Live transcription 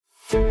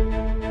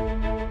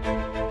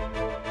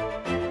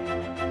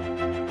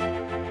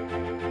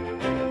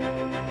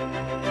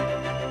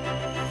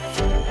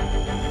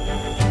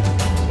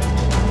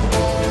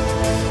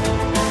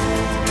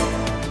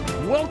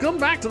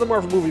to the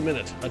Marvel Movie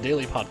Minute, a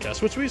daily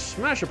podcast which we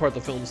smash apart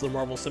the films of the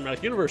Marvel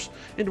Cinematic Universe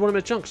into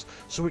 1-minute chunks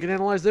so we can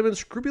analyze them in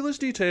scrupulous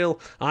detail.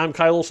 I'm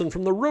Kyle Olson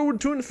from the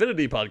Road to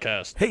Infinity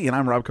podcast. Hey, and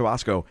I'm Rob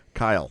Kowalsko.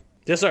 Kyle.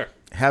 Yes, sir.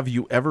 Have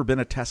you ever been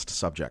a test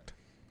subject?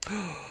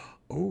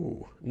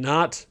 Oh,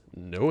 not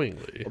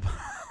knowingly.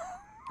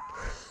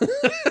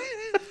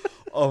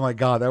 Oh my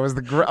God, that was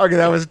okay,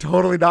 that was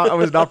totally not. I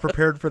was not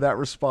prepared for that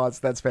response.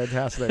 That's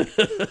fantastic.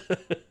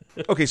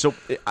 Okay, so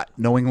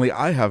knowingly,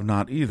 I have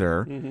not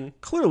either. Mm-hmm.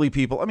 Clearly,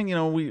 people. I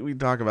mean, we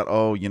talk about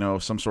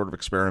some sort of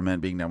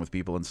experiment being done with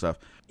people and stuff.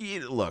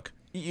 Look.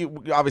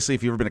 Obviously,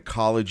 if you've ever been to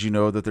college, you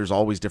know that there's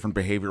always different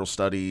behavioral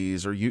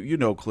studies, or you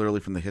know clearly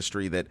from the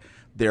history that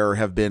there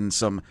have been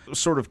some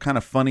sort of kind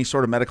of funny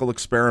sort of medical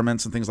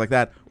experiments and things like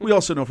that. We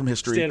also know from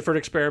history. Stanford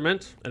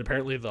experiment, and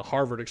apparently the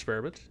Harvard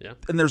experiment, yeah.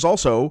 And there's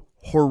also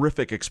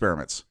horrific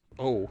experiments.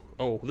 Oh,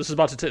 this is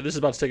about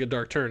to take a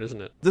dark turn,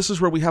 isn't it? This is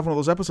where we have one of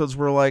those episodes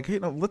where like,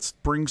 let's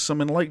bring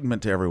some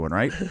enlightenment to everyone,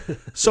 right?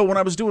 So when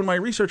I was doing my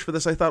research for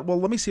this, I thought, well,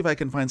 let me see if I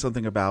can find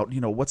something about,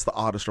 what's the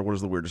oddest or what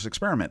is the weirdest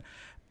experiment.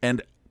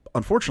 And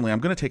unfortunately, I'm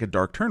going to take a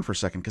dark turn for a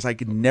second because I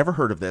had never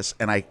heard of this,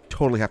 and I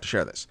totally have to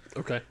share this.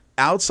 Okay.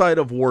 Outside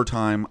of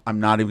wartime, I'm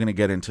not even going to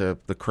get into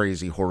the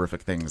crazy,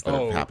 horrific things that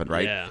have happened,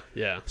 right?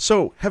 Yeah.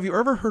 So, have you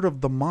ever heard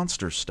of the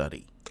Monster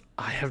Study?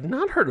 I have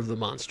not heard of the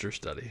Monster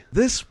Study.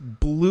 This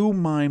blew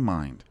my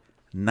mind.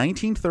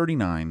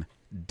 1939,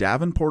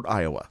 Davenport,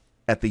 Iowa,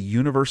 at the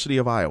University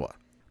of Iowa.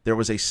 There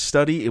was a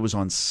study, it was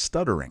on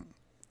stuttering.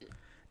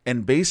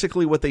 And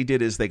basically what they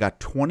did is they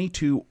got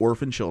 22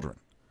 orphan children.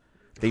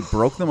 They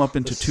broke them up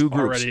into two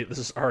groups. This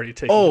is already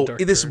taking a dark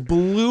this turn.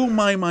 blew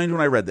my mind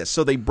when I read this.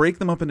 So they break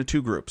them up into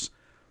two groups.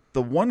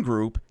 The one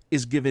group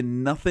is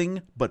given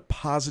nothing but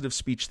positive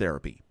speech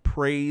therapy,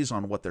 praise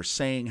on what they're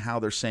saying, how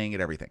they're saying it,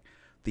 everything.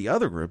 The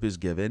other group is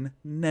given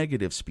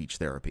negative speech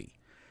therapy.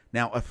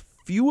 Now, a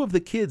few of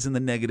the kids in the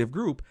negative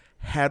group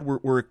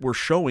were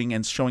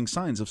showing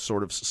signs of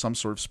some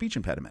sort of speech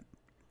impediment.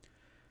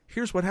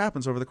 Here's what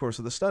happens over the course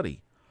of the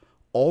study.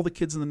 All the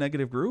kids in the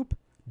negative group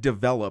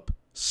develop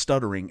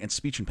stuttering and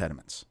speech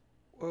impediments.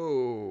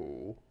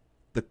 Whoa.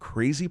 The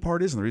crazy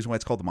part is, and the reason why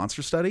it's called the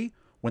Monster Study,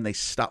 when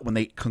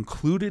they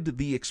concluded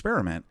the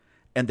experiment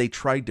and they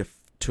tried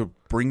to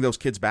bring those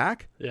kids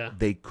back,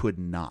 they could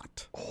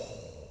not.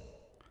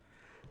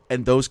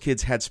 And those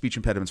kids had speech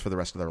impediments for the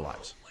rest of their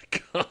lives. Oh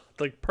my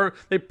God.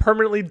 They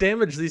permanently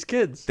damaged these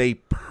kids. They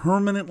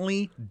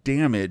permanently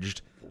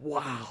damaged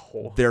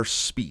their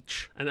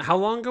speech. And how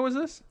long ago was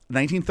this?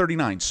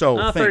 1939.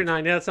 So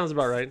 39. Yeah, that sounds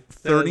about right.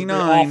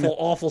 39.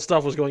 Awful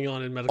stuff was going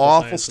on in medical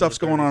science. Awful stuff's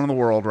going on in the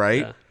world,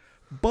 right? Yeah.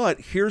 But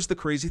here's the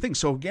crazy thing.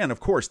 So again, of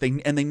course, they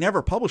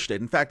never published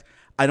it. In fact,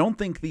 I don't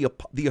think the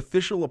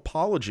official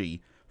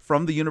apology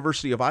from the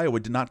University of Iowa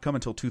did not come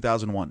until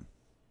 2001.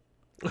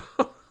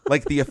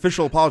 Like the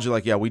official apology,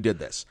 like, yeah, we did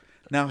this.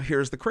 Now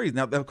here's the crazy.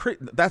 Now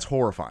that's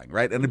horrifying,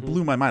 right? And it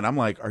blew my mind. I'm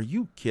like, are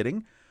you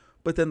kidding?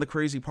 But then the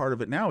crazy part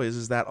of it now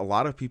is that a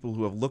lot of people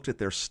who have looked at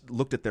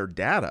their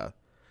data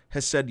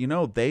has said,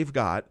 they've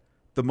got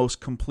the most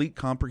complete,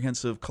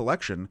 comprehensive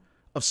collection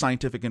of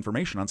scientific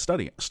information on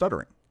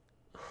stuttering.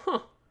 Huh.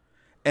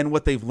 And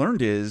what they've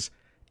learned is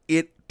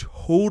it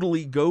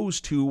totally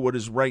goes to what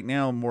is right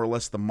now more or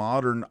less the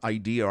modern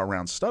idea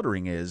around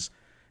stuttering is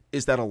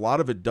that a lot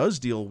of it does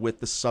deal with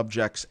the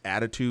subject's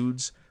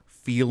attitudes,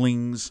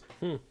 feelings,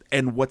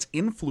 and what's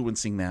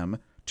influencing them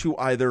to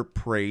either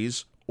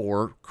praise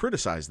or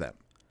criticize them.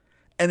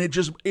 And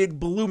it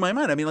blew my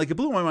mind. I mean, it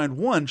blew my mind,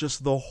 one,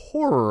 just the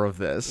horror of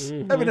this.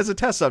 Mm-hmm. I mean, as a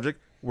test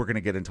subject, we're going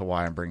to get into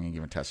why I'm bringing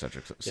even test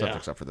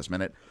subjects up for this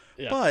minute.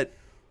 Yeah. But,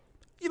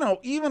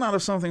 even out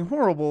of something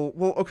horrible,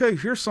 well, okay,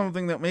 here's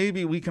something that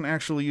maybe we can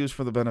actually use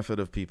for the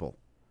benefit of people.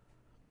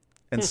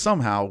 And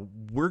somehow,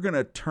 we're going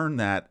to turn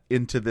that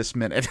into this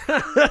minute.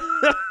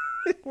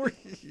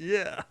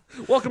 Yeah.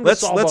 Welcome to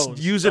Sawbones.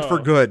 Let's use it for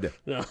good.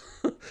 No.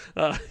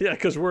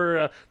 Because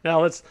we're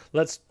now let's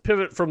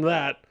pivot from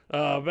that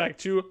back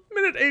to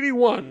minute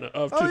 81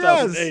 of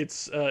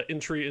 2008's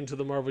entry into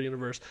the Marvel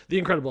Universe, The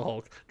Incredible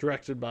Hulk,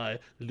 directed by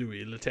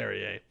Louis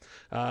Leterrier.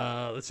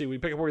 Let's see, we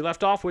pick up where we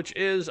left off, which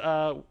is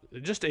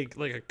just a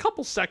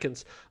couple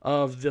seconds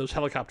of those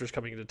helicopters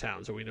coming into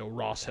town. So we know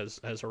Ross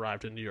has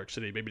arrived in New York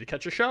City, maybe to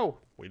catch a show.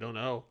 We don't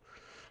know.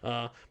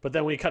 But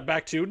then we cut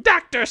back to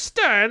Dr.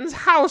 Stern's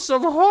House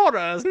of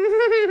Horrors. We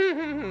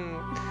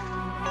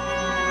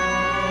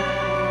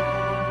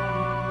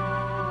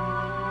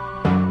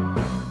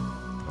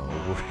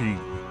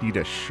need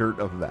a shirt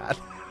of that.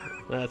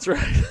 That's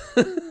right.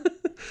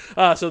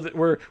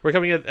 We're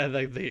coming at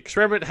the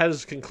experiment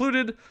has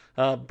concluded.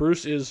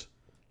 Bruce is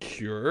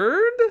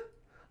cured.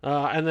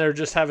 And they're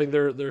just having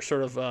their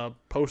sort of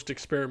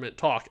post-experiment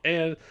talk.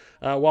 And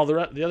while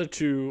the other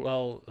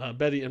two,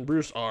 Betty and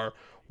Bruce are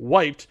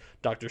wiped,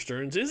 Dr.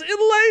 Stearns is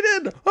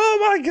elated.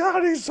 Oh my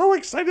God, he's so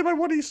excited by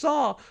what he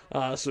saw.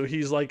 So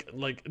he's like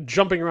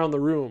jumping around the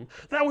room.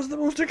 That was the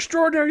most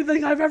extraordinary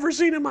thing I've ever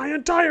seen in my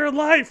entire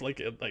life.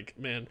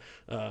 Man,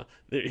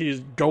 he's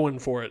going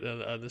for it.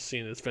 This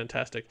scene is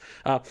fantastic.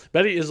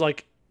 Betty is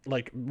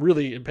like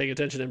really paying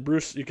attention, and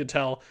Bruce, you can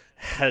tell,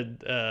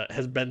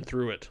 has been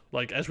through it.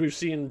 Like, as we've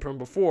seen from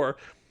before,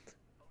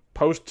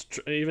 post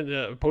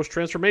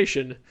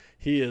transformation,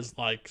 he is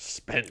like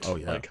spent. Oh,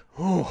 yeah. Like,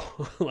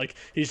 like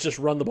he's just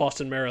run the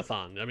Boston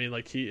Marathon. I mean,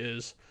 like, he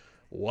is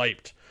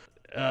wiped.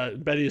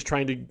 Betty is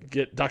trying to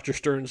get Dr.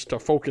 Stearns to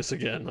focus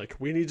again. Like,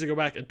 we need to go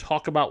back and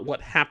talk about what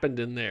happened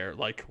in there.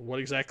 Like, what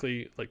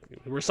exactly, like,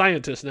 we're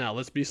scientists now.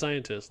 Let's be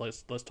scientists.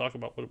 Let's talk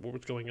about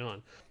what's going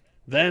on.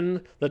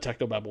 Then the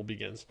technobabble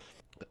begins.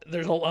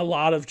 There's a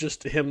lot of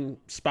just him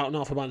spouting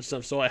off a bunch of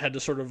stuff, so I had to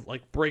sort of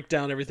like break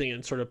down everything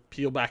and sort of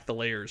peel back the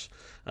layers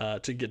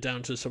to get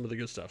down to some of the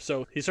good stuff.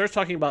 So he starts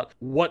talking about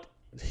what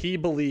he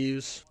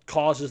believes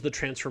causes the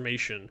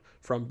transformation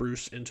from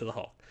Bruce into the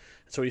Hulk.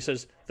 So he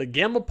says the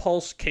gamma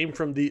pulse came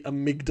from the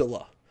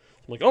amygdala.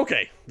 I'm like,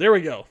 okay, there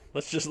we go.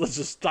 Let's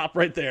just stop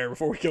right there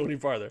before we go any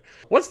farther.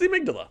 What's the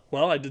amygdala?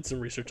 Well, I did some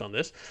research on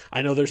this.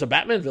 I know there's a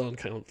Batman villain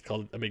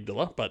called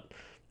Amygdala, but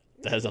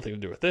that has nothing to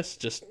do with this.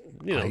 Just,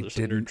 you know, there's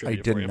some nerd trivia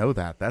I for you. didn't know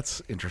that.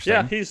 That's interesting.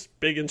 Yeah, he's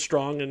big and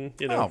strong, and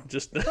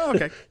just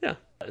okay. Yeah.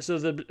 So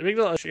the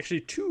amygdala is actually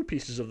two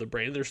pieces of the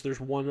brain.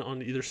 There's one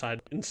on either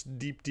side,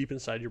 deep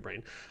inside your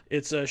brain.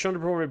 It's shown to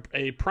perform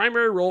a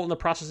primary role in the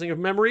processing of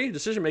memory,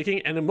 decision making,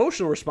 and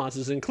emotional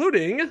responses,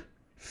 including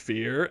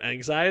fear,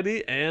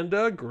 anxiety, and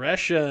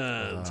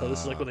aggression. So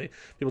this is like when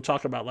people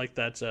talk about like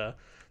that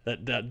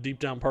deep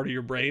down part of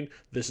your brain.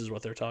 This is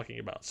what they're talking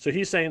about. So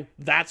he's saying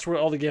that's where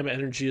all the gamma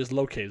energy is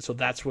located. So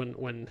that's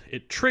when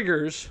it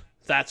triggers.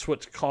 That's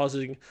what's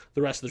causing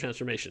the rest of the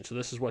transformation. So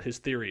this is what his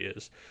theory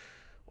is.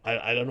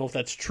 I don't know if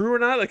that's true or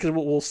not, because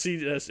we'll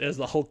see as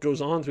the Hulk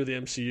goes on through the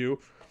MCU.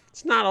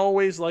 It's not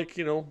always like,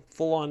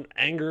 full-on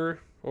anger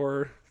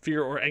or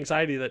fear or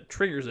anxiety that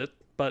triggers it,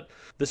 but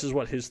this is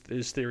what his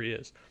theory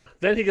is.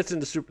 Then he gets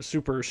into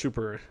super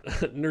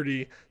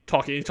nerdy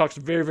talking. He talks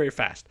very, very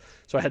fast.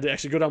 So I had to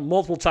actually go down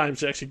multiple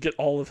times to actually get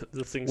all of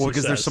the things he says. Well,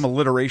 because there's some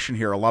alliteration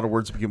here. A lot of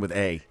words begin with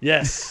A.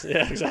 Yes,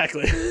 yeah,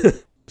 exactly.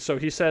 So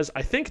he says,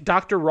 I think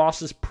Dr.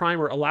 Ross's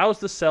primer allows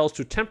the cells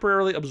to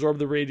temporarily absorb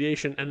the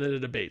radiation, and then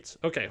it abates.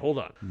 Okay, hold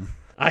on.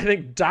 I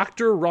think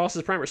Dr.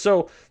 Ross's primer.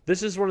 So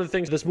this is one of the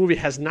things this movie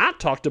has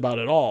not talked about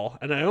at all,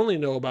 and I only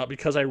know about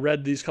because I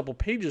read these couple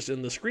pages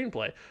in the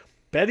screenplay.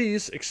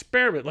 Betty's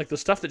experiment, like the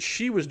stuff that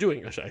she was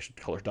doing, I should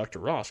call her Dr.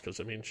 Ross because,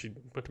 she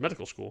went to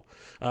medical school.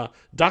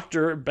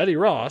 Dr. Betty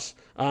Ross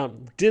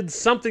did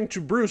something to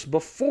Bruce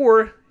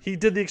before he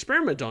did the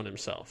experiment on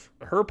himself.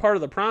 Her part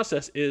of the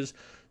process is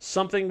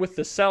something with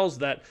the cells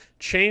that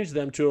change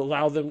them to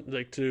allow them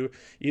to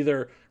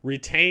either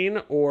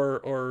retain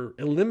or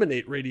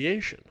eliminate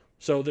radiation.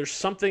 So there's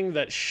something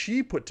that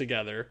she put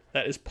together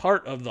that is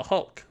part of the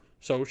Hulk.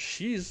 So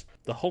she's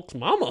the Hulk's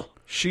mama.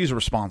 She's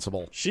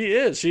responsible. She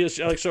is.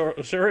 Like so.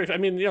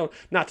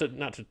 Not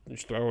to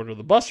throw her under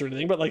the bus or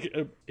anything, but like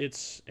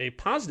it's a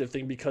positive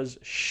thing because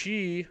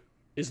she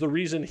is the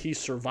reason he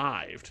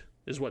survived.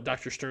 Is what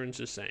Dr. Stearns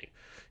is saying.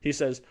 He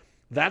says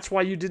that's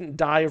why you didn't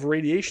die of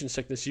radiation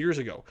sickness years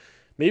ago.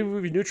 Maybe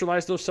we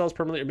neutralized those cells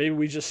permanently, or maybe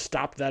we just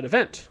stopped that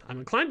event. I'm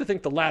inclined to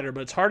think the latter,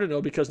 but it's hard to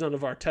know because none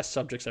of our test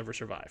subjects ever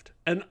survived.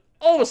 And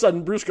all of a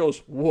sudden, Bruce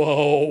goes,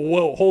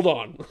 "Whoa, hold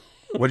on."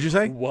 What did you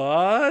say?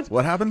 What?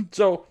 What happened?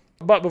 So,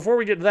 but before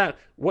we get to that,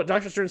 what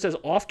Dr. Stern says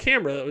off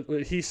camera,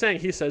 he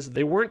says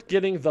they weren't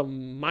getting the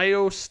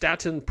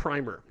myostatin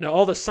primer. Now,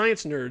 all the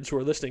science nerds who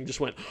are listening just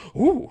went,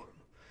 ooh.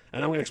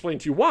 And I'm going to explain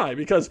to you why,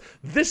 because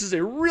this is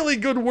a really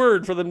good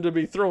word for them to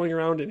be throwing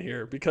around in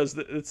here, because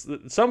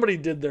somebody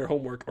did their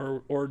homework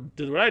or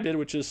did what I did,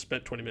 which is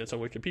spent 20 minutes on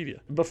Wikipedia.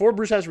 Before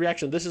Bruce has a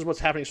reaction, this is what's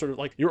happening, sort of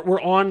like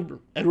we're on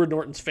Edward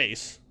Norton's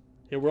face.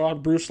 We're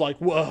on Bruce like,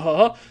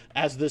 whoa,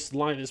 as this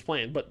line is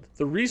playing. But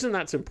the reason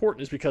that's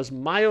important is because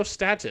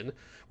myostatin,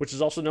 which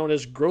is also known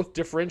as growth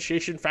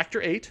differentiation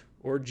factor 8,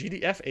 or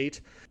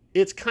GDF8,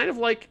 it's kind of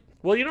like,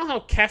 well, you know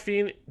how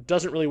caffeine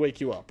doesn't really wake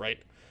you up, right?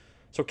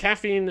 So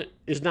caffeine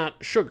is not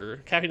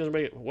sugar. Caffeine doesn't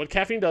make it. What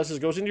caffeine does is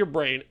it goes into your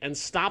brain and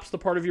stops the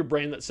part of your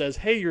brain that says,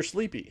 hey, you're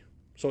sleepy.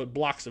 So it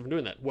blocks it from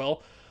doing that.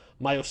 Well,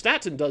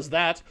 myostatin does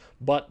that,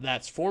 but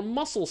that's for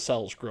muscle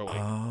cells growing.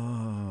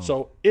 Oh.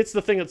 So it's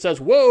the thing that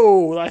says,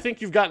 whoa, I think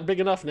you've gotten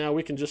big enough now.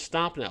 We can just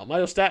stop now.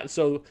 Myostatin.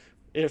 So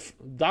if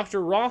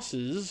Dr.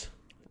 Ross's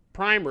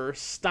primer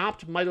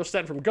stopped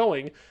myostatin from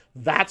going,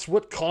 that's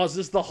what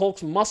causes the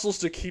Hulk's muscles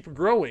to keep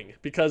growing,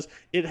 because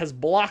it has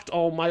blocked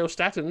all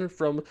myostatin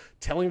from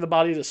telling the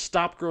body to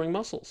stop growing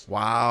muscles.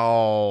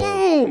 Wow.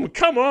 Boom!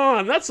 Come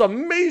on! That's a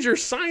major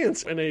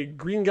science in a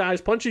green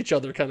guys punch each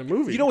other kind of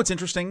movie. You know what's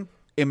interesting?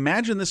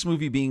 Imagine this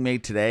movie being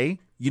made today.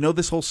 You know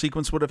this whole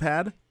sequence would have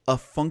had? A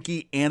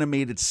funky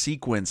animated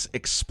sequence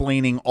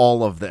explaining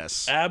all of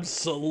this.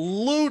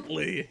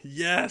 Absolutely.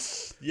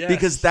 Yes.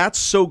 Because that's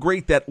so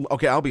great that,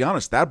 okay, I'll be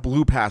honest, that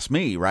blew past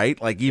me, right?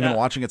 Like even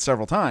watching it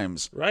several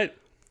times. Right.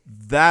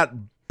 That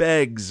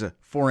begs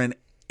for an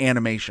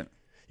animation.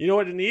 You know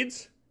what it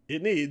needs?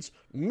 It needs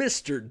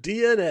Mr.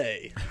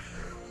 DNA.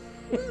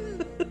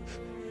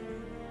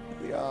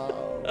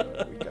 Oh,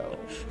 there we go.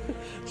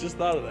 Just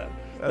thought of that.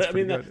 That's I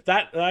mean, pretty good.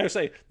 that I would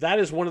say that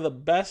is one of the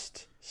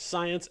best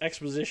science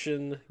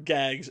exposition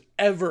gags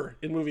ever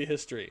in movie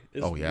history.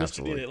 Is Oh, yeah, Mr.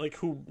 absolutely. DNA, like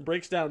who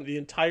breaks down the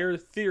entire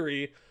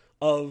theory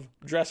of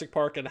Jurassic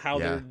Park and how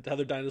Yeah.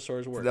 their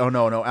dinosaurs work.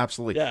 No,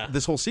 absolutely. Yeah.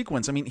 This whole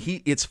sequence, I mean,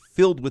 it's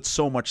filled with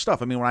so much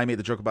stuff. I mean, when I made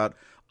the joke about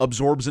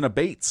absorbs and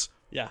abates,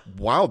 Yeah.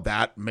 wow,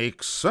 that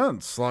makes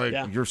sense. Like,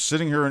 Yeah. you're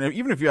sitting here, and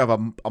even if you have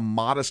a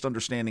modest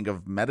understanding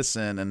of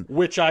medicine and,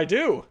 Which I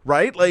do.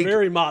 right? Like,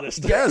 Very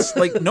modest. yes,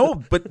 like, no,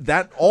 but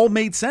that all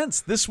made sense.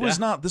 This was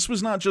Yeah.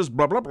 not just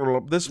blah, blah, blah, blah.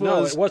 This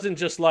No, was, it wasn't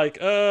just like,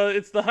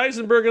 it's the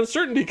Heisenberg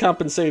uncertainty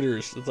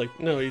compensators. It's like,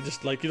 no, you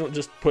don't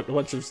just put a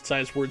bunch of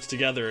science words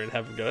together and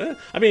have them go, eh.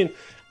 I mean,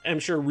 I'm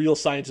sure real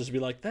scientists would be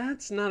like,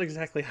 that's not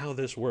exactly how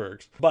this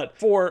works. But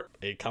for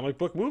a comic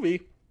book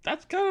movie,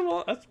 that's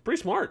that's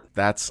pretty smart.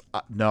 that's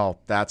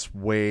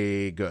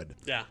way good.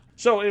 Yeah.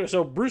 So anyway,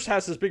 so Bruce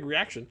has this big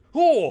reaction.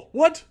 Oh,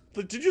 what?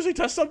 Did you say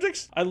test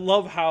subjects? I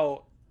love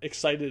how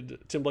excited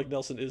Tim Blake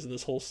Nelson is in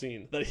this whole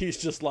scene. That he's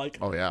just like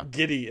Oh, yeah.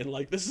 giddy and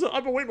like,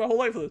 I've been waiting my whole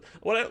life for this.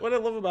 What I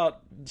love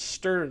about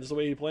Stearns, the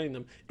way he's playing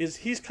them, is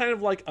he's kind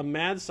of like a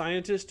mad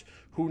scientist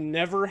who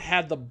never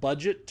had the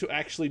budget to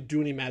actually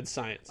do any mad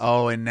science.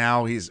 Oh, and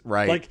now he's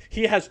right. Like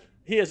he is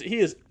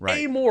Right.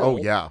 amoral. Oh,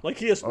 yeah. Like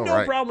he has no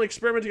right. problem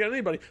experimenting on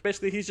anybody.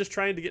 Basically, he's just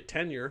trying to get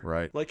tenure.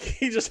 Right. Like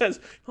he just has,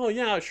 oh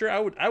yeah, sure,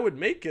 I would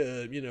make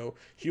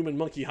human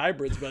monkey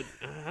hybrids, but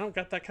I don't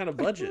got that kind of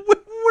budget. what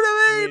do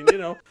I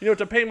mean? I mean,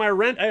 to pay my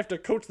rent, I have to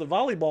coach the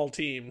volleyball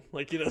team.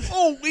 Like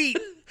Oh, wait.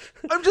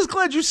 I'm just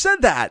glad you said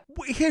that.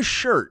 His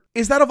shirt,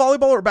 is that a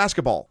volleyball or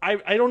basketball? I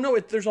don't know.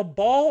 There's a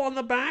ball on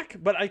the back,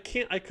 but I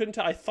couldn't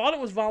tell. I thought it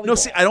was volleyball. No,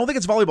 see, I don't think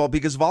it's volleyball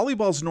because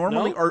volleyballs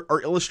normally No?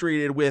 are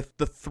illustrated with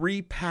the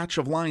 3 patch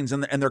of lines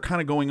and they're kind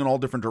of going in all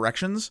different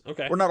directions.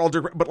 Okay. Or not all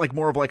different, but like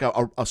more of like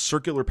a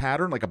circular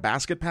pattern, like a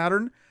basket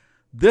pattern.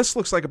 This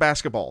looks like a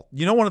basketball.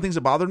 You know, one of the things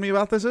that bothered me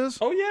about this is?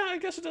 Oh yeah, I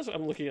guess it does.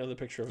 I'm looking at the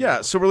picture. Of it Yeah,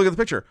 now. so we're looking at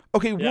the picture.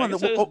 Okay, Yeah, I one.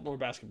 guess it is more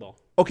basketball.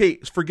 Okay,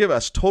 forgive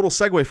us. Total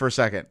segue for a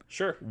second.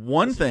 Sure.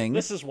 One thing.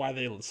 This is why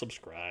they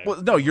subscribe.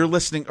 Well, no, you're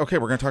listening. Okay,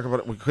 we're going to talk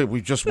about it. Okay,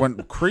 we just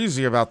went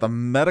crazy about the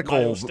medical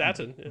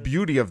Myostatin, yeah.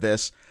 beauty of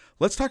this.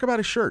 Let's talk about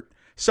his shirt.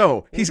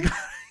 So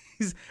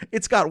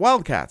it's got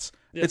Wildcats.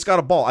 Yes. It's got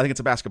a ball. I think it's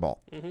a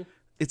basketball.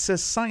 It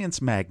says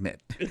Science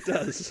Magnet. It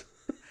does.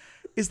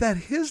 Is that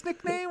his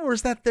nickname or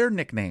is that their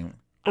nickname?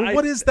 Or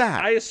what is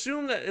that? I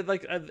assume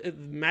that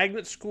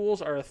magnet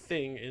schools are a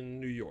thing in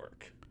New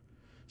York.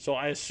 So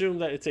I assume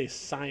that it's a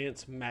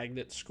science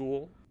magnet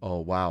school. Oh,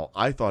 wow.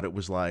 I thought it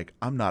was like,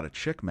 I'm not a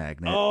chick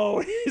magnet.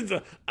 Oh,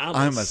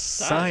 I'm a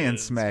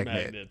science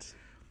magnet.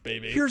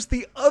 Baby. Here's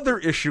the other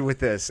issue with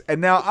this. And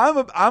now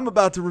I'm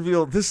about to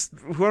reveal this.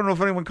 I don't know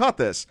if anyone caught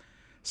this.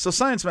 So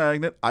Science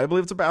Magnet, I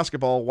believe it's a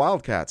basketball,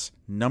 Wildcats,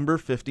 number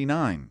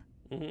 59.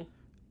 Mm-hmm.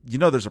 You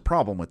know there's a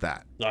problem with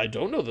that. I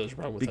don't know there's a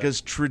problem with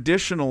Because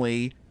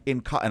traditionally,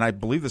 and I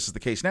believe this is the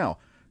case now,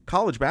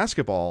 college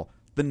basketball,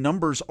 the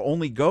numbers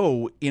only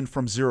go in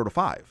from 0 to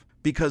 5.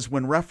 Because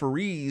when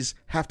referees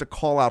have to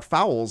call out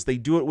fouls, they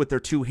do it with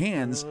their 2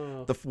 hands.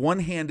 The one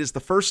hand is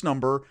the first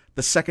number.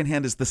 The second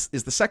hand is the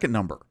second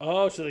number. that.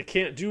 Oh, so they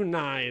can't do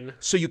 9.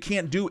 So you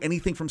can't do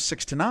anything from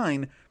 6 to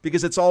 9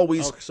 because it's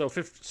always So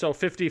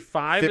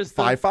 55 is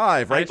the 5-5,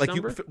 right? highest Like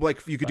number?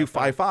 you could do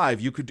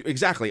 5-5. You could do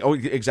exactly. Oh,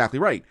 exactly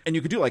right. And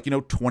you could do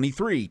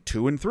 23,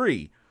 2 and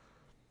 3.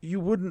 You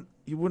wouldn't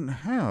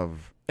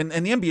have. And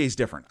the NBA is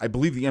different. I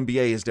believe the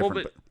NBA is Well,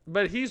 different.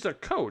 but he's a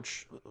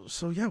coach.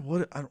 So yeah,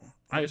 what I don't.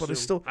 I but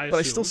assume.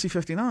 I still see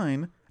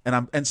 59.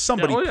 And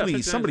somebody, Yeah, oh, yeah, please, 59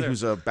 is somebody there.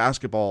 who's a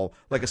basketball,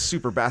 like a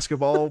super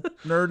basketball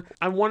nerd.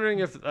 I'm wondering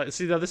if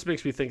see now this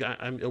makes me think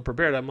I'm ill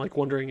prepared. I'm like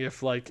wondering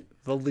if like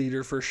the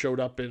leader first showed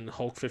up in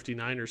Hulk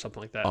 59 or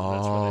something like that. And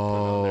that's why they put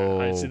it on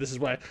there. I see. This is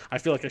why I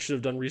feel like I should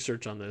have done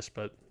research on this,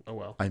 but oh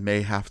well. I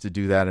may have to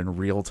do that in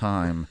real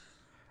time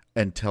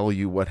and tell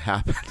you what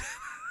happened.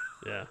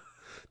 Yeah.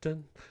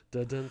 Dun,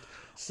 dun, dun.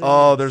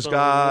 Oh, there's Song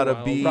gotta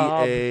while be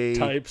Rob a-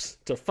 types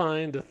to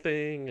find a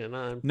thing, and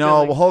I'm No,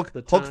 filling well, Hulk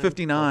the Hulk time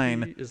 59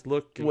 while he is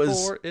looking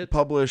was for it.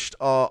 published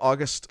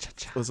August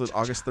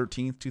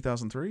 13th,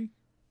 2003. Does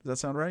that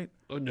sound right?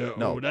 Oh, no,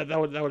 No. that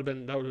would have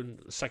been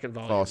the second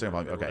volume. Oh, second or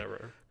volume, okay.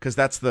 whatever. Because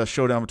that's the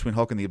showdown between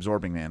Hulk and the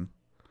Absorbing Man.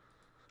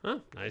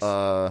 Oh, nice.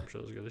 I'm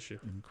sure that was a good issue.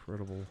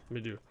 Incredible. Let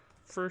me do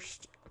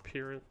first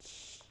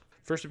appearance.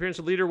 First appearance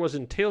of leader was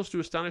in Tales to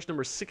Astonish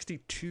number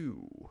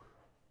 62.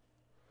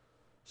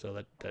 So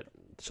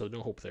so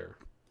no hope there.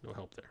 No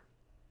help there.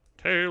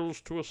 Tales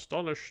to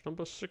Astonish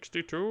number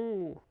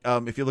 62.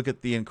 If you look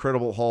at the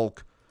Incredible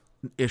Hulk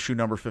issue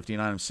number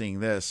 59, I'm seeing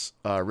this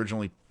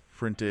originally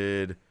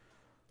printed.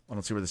 I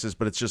don't see where this is,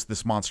 but it's just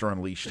this monster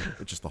unleashed.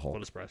 It's just the Hulk,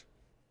 What a surprise.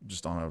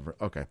 just on over.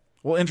 Okay,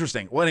 well,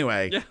 interesting. Well,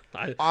 anyway,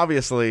 Yeah.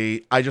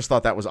 obviously, I just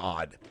thought that was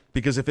odd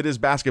because if it is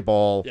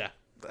basketball, Yeah.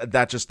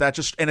 that just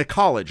and a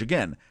college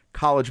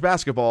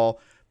basketball,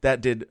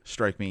 that did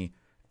strike me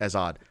as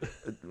odd.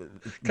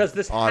 Because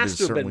this Odd has is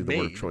to have certainly been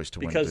the made word choice to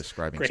when because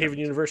describing Greyhaven stuff.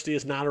 University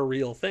is not a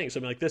real thing. So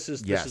I mean, like this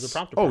is Yes. a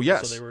prompt. Oh, department,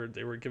 yes. So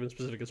they were given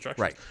specific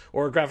instructions, Right.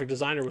 Or a graphic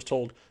designer was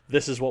told,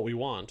 "This is what we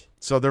want."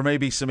 So there may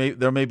be some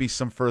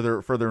further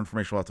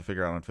information we'll have to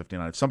figure out on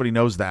 59. If somebody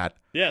knows that,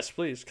 Yes,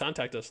 please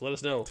contact us. Let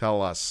us know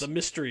tell us. the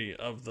mystery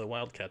of the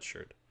Wildcat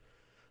shirt.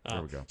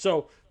 There we go.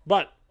 So,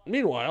 but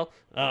meanwhile,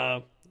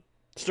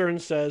 Stern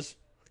says,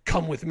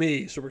 "Come with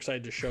me." So we're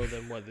excited to show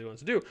them what they want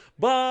to do,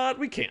 but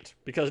we can't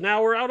because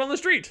now we're out on the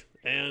street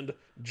and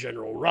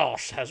General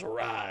Ross has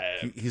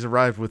arrived. He's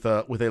arrived with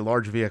a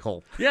large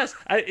vehicle. Yes,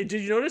 did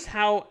you notice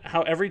how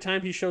every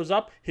time he shows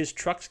up, his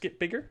trucks get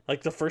bigger?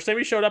 Like the first time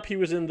he showed up, he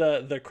was in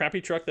the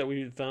crappy truck that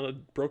we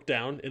found broke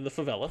down in the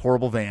favela,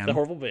 Horrible van. the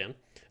horrible van.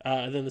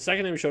 And then the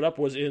second time he showed up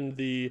was in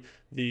the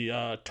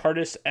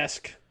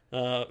TARDIS-esque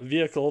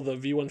vehicle, the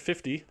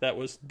V-150, that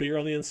was bigger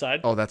on the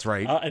inside. Oh, that's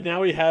right. And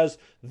now he has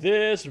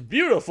this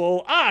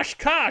beautiful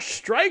Oshkosh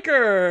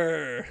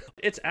Striker.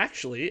 It's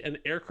actually an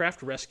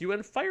aircraft rescue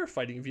and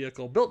firefighting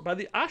vehicle built by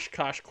the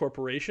Oshkosh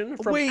Corporation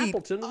from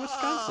Appleton,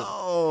 Wisconsin.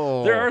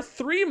 Oh. There are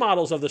 3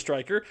 models of the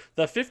Striker,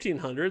 the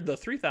 1500, the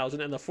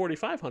 3000, and the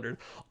 4500.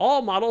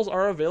 All models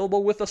are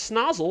available with a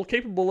snozzle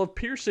capable of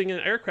piercing an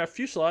aircraft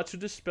fuselage to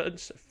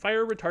dispense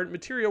fire retardant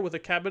material with a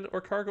cabin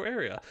or cargo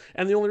area.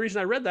 And the only reason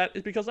I read that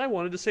is because I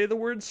wanted to say the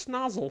word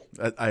snozzle.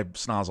 I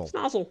snozzle.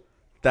 Snozzle.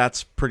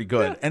 That's pretty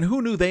good. Yeah. And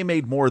who knew they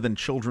made more than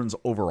children's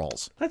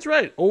overalls? That's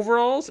right.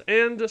 Overalls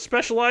and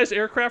specialized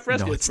aircraft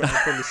rescue it's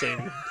from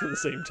the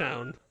same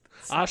town.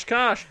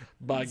 Oshkosh,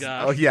 by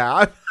gosh. Oh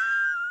yeah.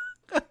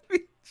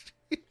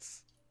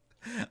 Jeez.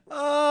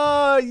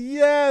 Oh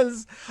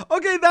yes.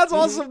 Okay, that's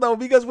awesome though,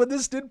 because when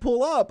this did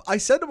pull up, I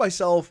said to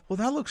myself, "Well,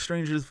 that looks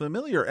strangely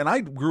familiar." And I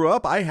grew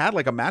up, I had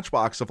like a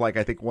Matchbox of like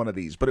I think one of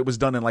these, but it was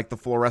done in like the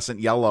fluorescent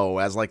yellow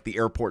as like the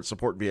airport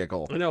support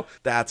vehicle. I know.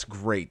 That's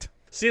great.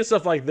 Seeing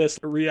stuff like this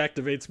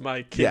reactivates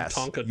my Kid Yes.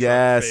 Tonka truck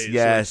Yes, phase.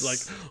 yes. So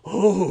it's like,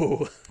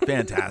 oh.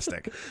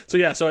 Fantastic. So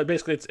yeah, so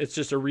it's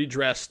just a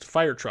redressed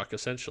fire truck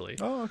essentially.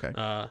 Oh, okay.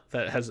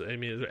 That has, I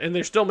mean, and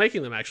they're still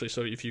making them actually.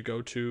 So if you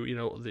go to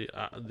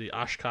the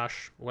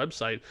Oshkosh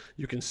website,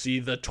 you can see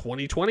the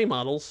 2020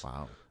 models.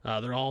 Wow.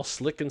 They're all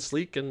slick and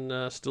sleek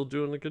and still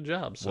doing a good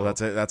job. So Well,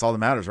 that's it. That's all that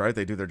matters, right?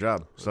 They do their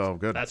job. So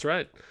good. that's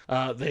right.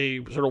 They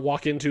sort of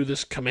walk into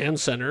this command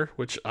center,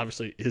 which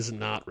obviously is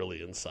not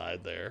really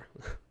inside there.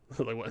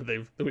 Like what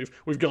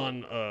we've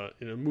gone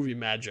movie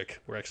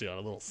magic. We're actually on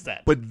a little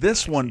set. But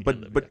this one,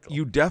 in the but vehicle.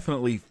 you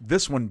definitely,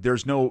 this one,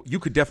 you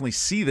could definitely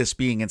see this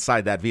being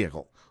inside that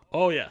vehicle.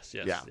 Oh yes,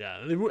 Yeah.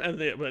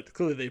 But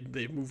clearly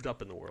they've moved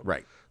up in the world,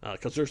 Right.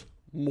 Because there's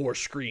more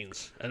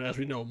screens, and as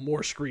we know,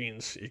 more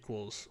screens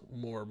equals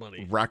more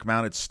money. Rack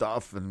mounted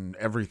stuff and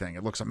everything.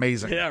 It looks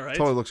amazing. Yeah, right?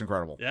 Totally looks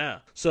incredible.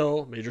 Yeah.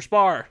 So Major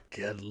Spar,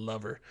 good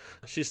lover.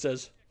 She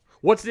says,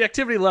 "What's the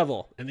activity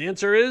level?" And the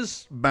answer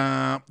is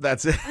Bah,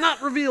 that's it.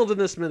 not revealed in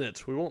this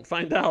minute. We won't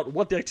find out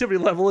what the activity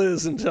level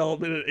is until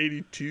minute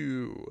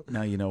 82.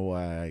 Now you know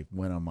why I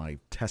went on my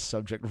test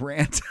subject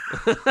rant.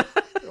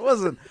 It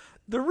wasn't.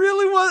 There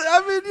really was. I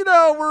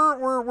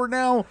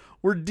mean,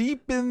 we're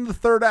deep in the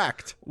third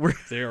act.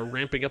 They are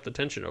ramping up the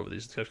tension over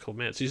these next couple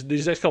minutes.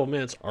 These next couple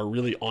minutes are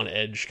really on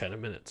edge kind of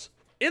minutes.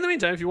 In the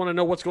meantime, if you want to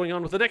know what's going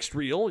on with the next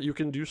reel, you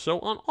can do so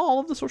on all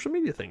of the social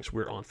media things.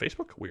 We're on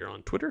Facebook, we're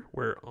on Twitter,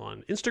 we're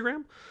on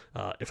Instagram.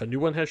 If a new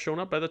one has shown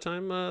up by the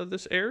time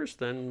this airs,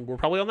 then we're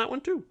probably on that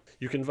one too.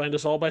 You can find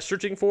us all by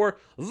searching for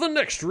The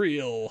Next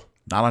Reel.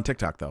 Not on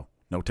TikTok though.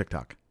 No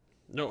TikTok.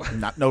 No,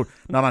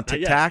 Not on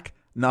TikTok.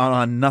 Not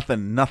on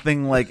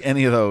nothing like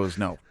any of those.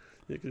 No.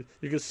 you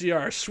can see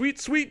our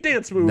sweet, sweet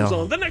dance moves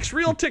No. on The Next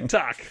Reel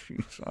TikTok.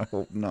 I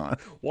hope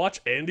not.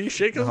 Watch Andy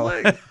shake his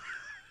leg.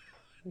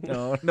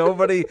 No,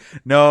 nobody.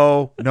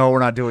 No, we're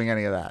not doing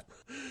any of that.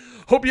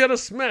 Hope you had a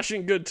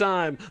smashing good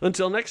time.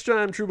 Until next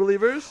time, true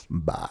believers.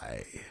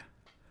 Bye.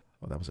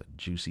 Oh, that was a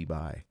juicy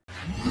bye.